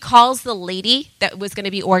 He calls the lady that was going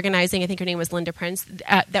to be organizing, I think her name was Linda Prince,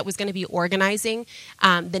 that was going to be organizing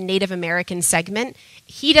the Native American segment.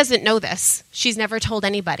 He doesn't know this. She's never told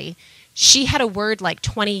anybody. She had a word like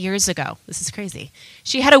 20 years ago. This is crazy.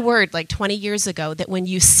 She had a word like 20 years ago that when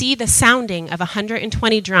you see the sounding of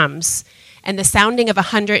 120 drums and the sounding of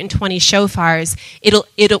 120 shofars,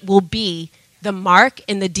 it will be the mark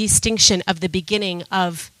and the distinction of the beginning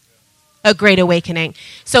of a great awakening.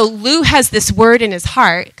 So Lou has this word in his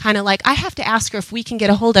heart, kind of like, I have to ask her if we can get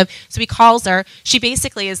a hold of. So he calls her. She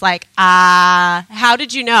basically is like, how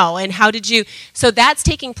did you know? And how did you? So that's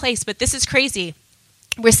taking place, but this is crazy.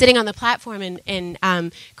 We're sitting on the platform,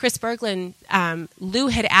 and Chris Berglund, Lou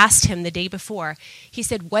had asked him the day before. He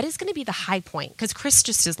said, what is going to be the high point? Because Chris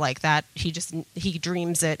just is like that. He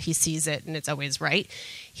dreams it, he sees it, and it's always right.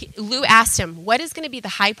 Lou asked him, what is going to be the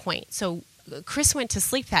high point? So Chris went to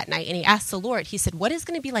sleep that night, and he asked the Lord, he said, what is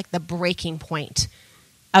going to be like the breaking point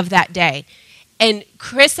of that day? And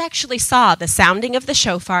Chris actually saw the sounding of the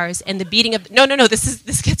shofars and the beating of... No,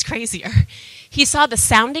 this gets crazier. He saw the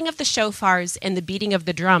sounding of the shofars and the beating of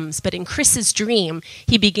the drums, but in Chris's dream,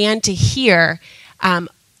 he began to hear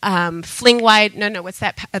fling wide... No, what's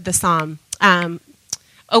that? The psalm.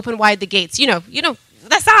 Open wide the gates. You know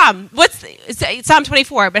the psalm. It's Psalm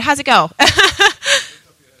 24, but how's it go?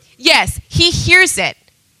 Yes, he hears it.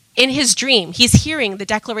 In his dream, he's hearing the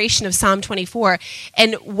declaration of Psalm 24.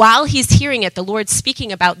 And while he's hearing it, the Lord's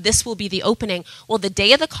speaking about this will be the opening. Well, the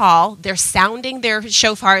day of the call, they're sounding their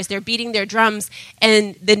shofars, they're beating their drums.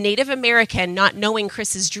 And the Native American, not knowing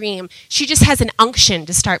Chris's dream, she just has an unction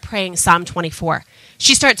to start praying Psalm 24.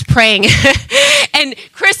 She starts praying. And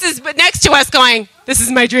Chris is next to us going, this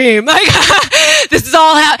is my dream. Like, this is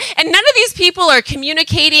all how. And none of these people are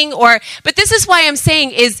communicating but this is why I'm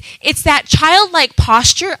saying it's that childlike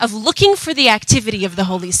posture of looking for the activity of the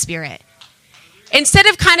Holy Spirit. Instead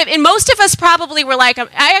of and most of us probably were like,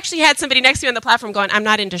 I actually had somebody next to me on the platform going, I'm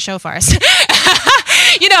not into shofars.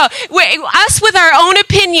 Us with our own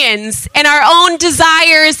opinions and our own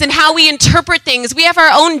desires and how we interpret things, we have our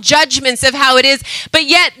own judgments of how it is, but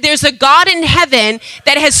yet there's a God in heaven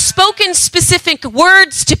that has spoken specific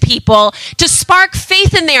words to people to spark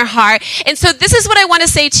faith in their heart. And so this is what I want to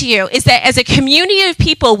say to you, is that as a community of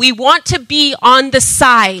people, we want to be on the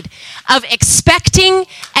side of expecting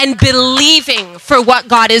and believing for what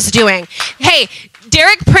God is doing. Hey,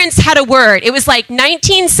 Derek Prince had a word. It was like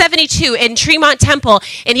 1972 in Tremont Temple,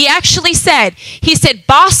 and he actually said,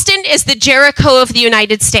 Boston is the Jericho of the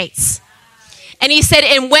United States. And he said,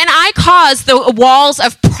 and when I cause the walls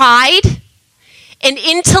of pride and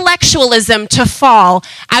intellectualism to fall,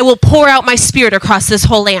 I will pour out my spirit across this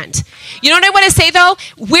whole land. You know what I want to say, though?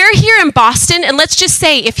 We're here in Boston, and let's just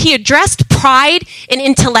say if he addressed pride and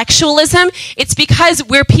intellectualism, it's because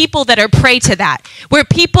we're people that are prey to that. We're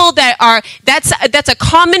people that are, that's a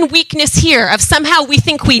common weakness here of somehow we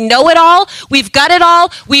think we know it all, we've got it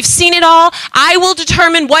all, we've seen it all. I will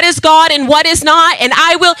determine what is God and what is not, and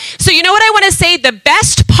I will. So you know what I want to say? The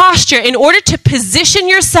best posture in order to position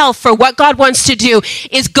yourself for what God wants to do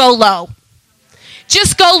is go low.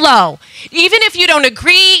 Just go low. Even if you don't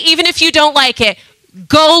agree, even if you don't like it,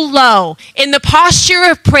 go low in the posture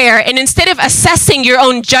of prayer. And instead of assessing your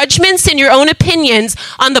own judgments and your own opinions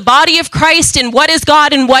on the body of Christ and what is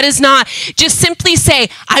God and what is not, just simply say,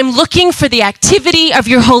 I'm looking for the activity of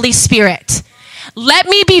your Holy Spirit. Let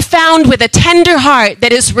me be found with a tender heart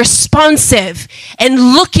that is responsive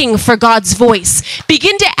and looking for God's voice.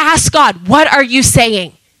 Begin to ask God, what are you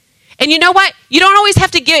saying? And you know what? You don't always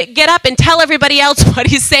have to get up and tell everybody else what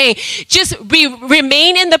he's saying. Just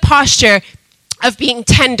remain in the posture of being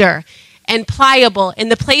tender and pliable in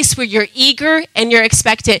the place where you're eager and you're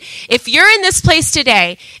expectant. If you're in this place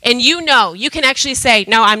today and you know, you can actually say,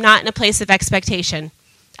 no, I'm not in a place of expectation.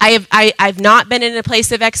 I've not been in a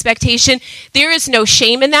place of expectation. There is no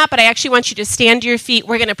shame in that, but I actually want you to stand to your feet.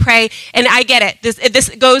 We're going to pray. And I get it. This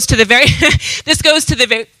goes to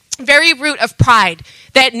the very root of pride,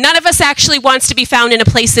 that none of us actually wants to be found in a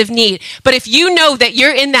place of need. But if you know that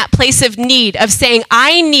you're in that place of need of saying,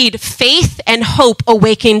 I need faith and hope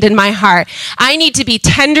awakened in my heart. I need to be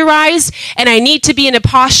tenderized, and I need to be in a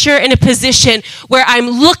posture, in a position where I'm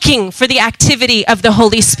looking for the activity of the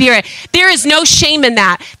Holy Spirit. There is no shame in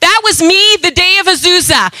that. That was me the day of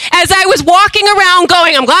Azusa. As I was walking around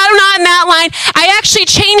going, I'm glad I'm not in that line, I actually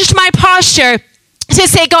changed my posture to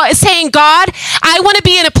saying, God, I want to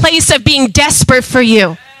be in a place of being desperate for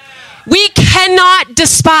you. We cannot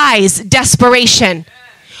despise desperation.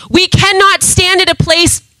 We cannot stand at a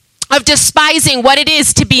place of despising what it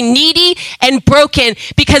is to be needy and broken,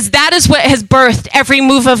 because that is what has birthed every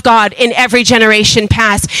move of God in every generation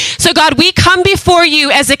past. So God, we come before you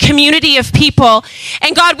as a community of people.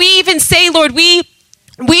 And God, we even say, Lord, we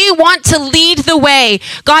want to lead the way,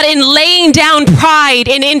 God, in laying down pride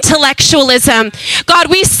and intellectualism.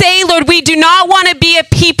 God, we say, Lord, we do not want to be a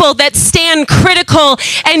people that stand critical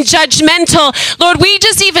and judgmental. Lord, we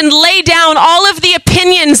just even lay down all of the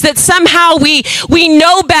opinions that somehow we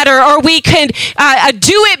know better, or we could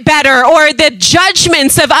do it better, or the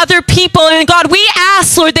judgments of other people. And God, we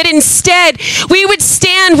ask, Lord, that instead we would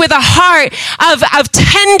stand with a heart of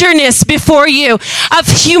tenderness before you, of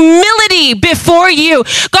humility before you.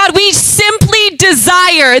 God, we simply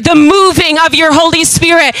desire the moving of your Holy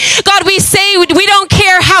Spirit. God, we say we don't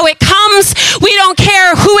care how it comes. We don't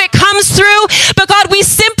care who it comes through. But God, we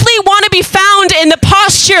simply want to be found in the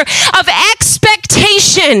posture of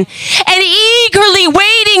expectation and eagerly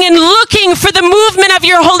waiting and looking for the movement of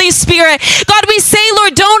your Holy Spirit. God, we say,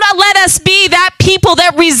 Lord, don't let us be that people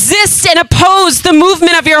that resist and oppose the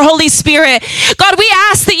movement of your Holy Spirit. God, we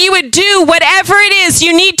ask that you would do whatever it is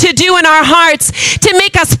you need to do in our hearts to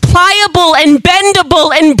make us pliable and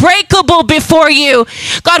bendable and breakable before you.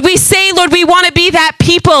 God, we say, Lord, we want to be that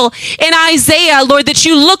people in Isaiah, Lord, that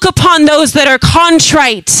you look upon those that are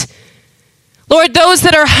contrite. Lord, those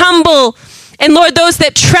that are humble, and Lord, those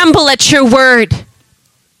that tremble at your word.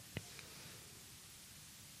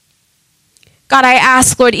 God, I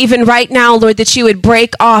ask, Lord, even right now, Lord, that you would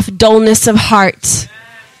break off dullness of heart.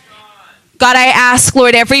 God, I ask,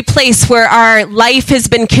 Lord, every place where our life has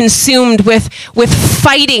been consumed with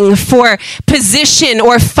fighting for position,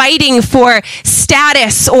 or fighting for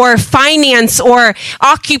status or finance or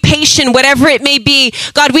occupation, whatever it may be,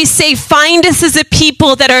 God, we say, find us as a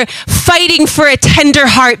people that are fighting for a tender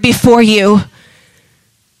heart before you.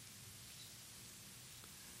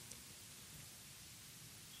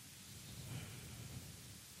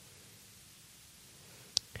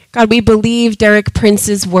 God, we believe Derek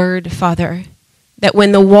Prince's word, Father, that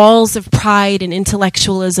when the walls of pride and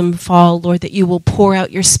intellectualism fall, Lord, that you will pour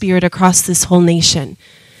out your Spirit across this whole nation.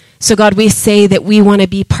 So, God, we say that we want to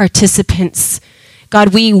be participants.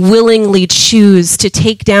 God, we willingly choose to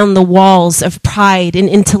take down the walls of pride and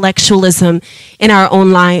intellectualism in our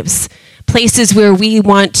own lives, places where we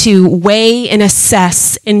want to weigh and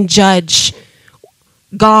assess and judge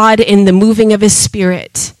God in the moving of his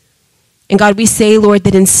Spirit. And God, we say, Lord,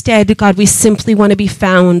 that instead, God, we simply want to be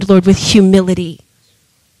found, Lord, with humility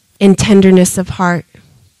and tenderness of heart.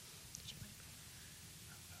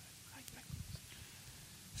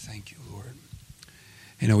 Thank you, Lord.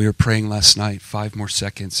 You know, we were praying last night, 5 more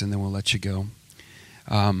seconds, and then we'll let you go.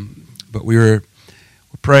 But we're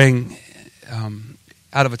praying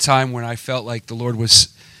out of a time when I felt like the Lord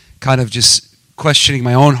was kind of just questioning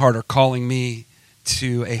my own heart, or calling me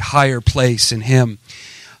to a higher place in him.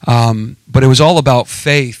 But it was all about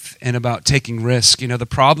faith and about taking risk. You know, the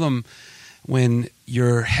problem when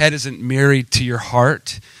your head isn't married to your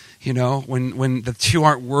heart, you know, when the two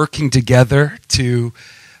aren't working together to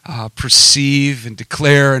perceive and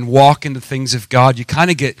declare and walk into things of God, you kind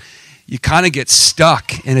of get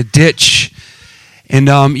stuck in a ditch. And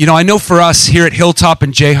you know, I know for us here at Hilltop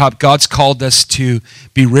and J-Hop, God's called us to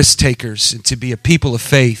be risk takers and to be a people of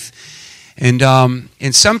faith. And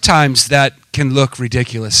sometimes that can look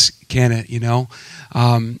ridiculous, can it? You know,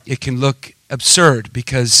 it can look absurd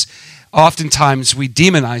because oftentimes we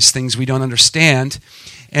demonize things we don't understand.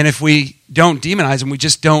 And if we don't demonize them, we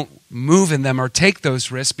just don't move in them or take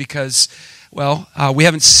those risks because, well, we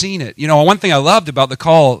haven't seen it. You know, one thing I loved about the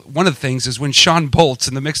call, one of the things is when Sean Bolts,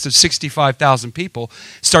 in the midst of 65,000 people,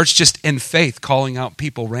 starts just in faith calling out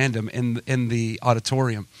people random in the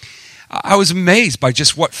auditorium. I was amazed by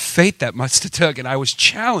just what faith that must have took, and I was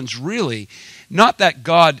challenged, really, not that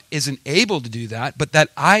God isn't able to do that, but that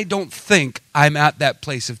I don't think I'm at that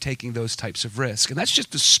place of taking those types of risks. And that's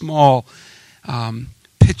just a small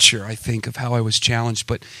picture, I think, of how I was challenged.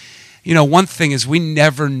 But, you know, one thing is we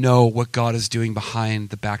never know what God is doing behind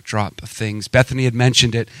the backdrop of things. Bethany had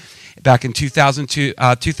mentioned it back in 2000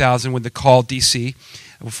 when the call DC,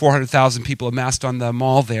 400,000 people amassed on the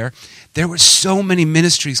mall there. There were so many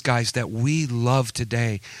ministries, guys, that we love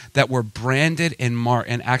today that were branded and marked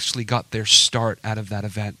and actually got their start out of that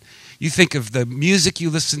event. You think of the music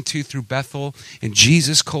you listen to through Bethel and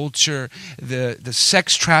Jesus Culture, the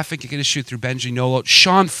sex trafficking issue through Benji Nolot.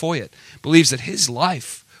 Sean Foyt believes that his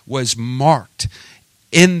life was marked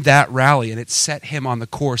in that rally, and it set him on the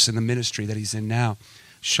course in the ministry that he's in now.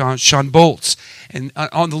 Sean Bolts, and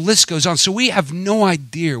on the list goes on. So we have no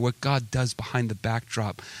idea what God does behind the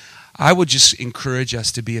backdrop. I would just encourage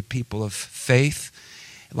us to be a people of faith,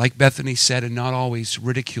 like Bethany said, and not always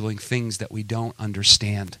ridiculing things that we don't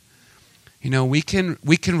understand. You know, we can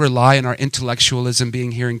rely on our intellectualism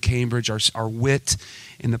being here in Cambridge, our wit,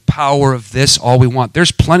 and the power of this all we want.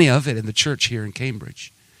 There's plenty of it in the church here in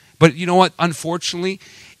Cambridge. But you know what? Unfortunately,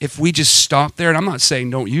 if we just stop there, and I'm not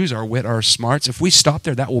saying don't use our wit or our smarts, if we stop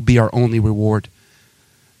there, that will be our only reward.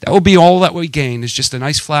 That will be all that we gain, is just a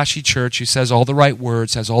nice flashy church who says all the right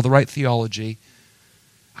words, has all the right theology.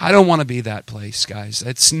 I don't want to be that place, guys.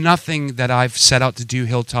 It's nothing that I've set out to do,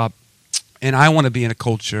 Hilltop, and I want to be in a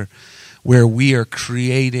culture where we are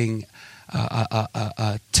creating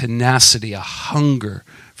a tenacity, a hunger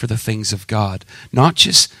for the things of God. Not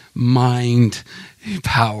just mind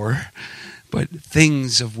power, but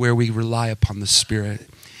things of where we rely upon the Spirit.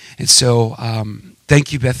 And so,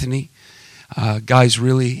 thank you, Bethany. Guys,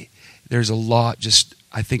 really, there's a lot just,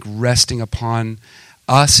 I think, resting upon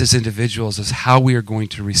us as individuals as how we are going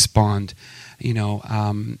to respond, you know,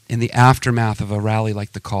 in the aftermath of a rally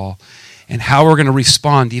like the call, and how we're going to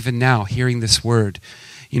respond even now, hearing this word.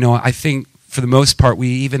 You know, I think for the most part, we,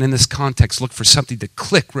 even in this context, look for something to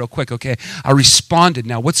click real quick. Okay, I responded.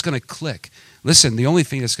 Now, what's going to click? Listen, the only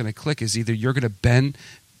thing that's going to click is either you're going to bend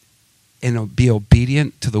and be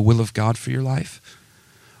obedient to the will of God for your life,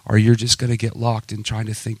 or you're just going to get locked in trying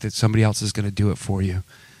to think that somebody else is going to do it for you.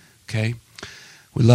 Okay?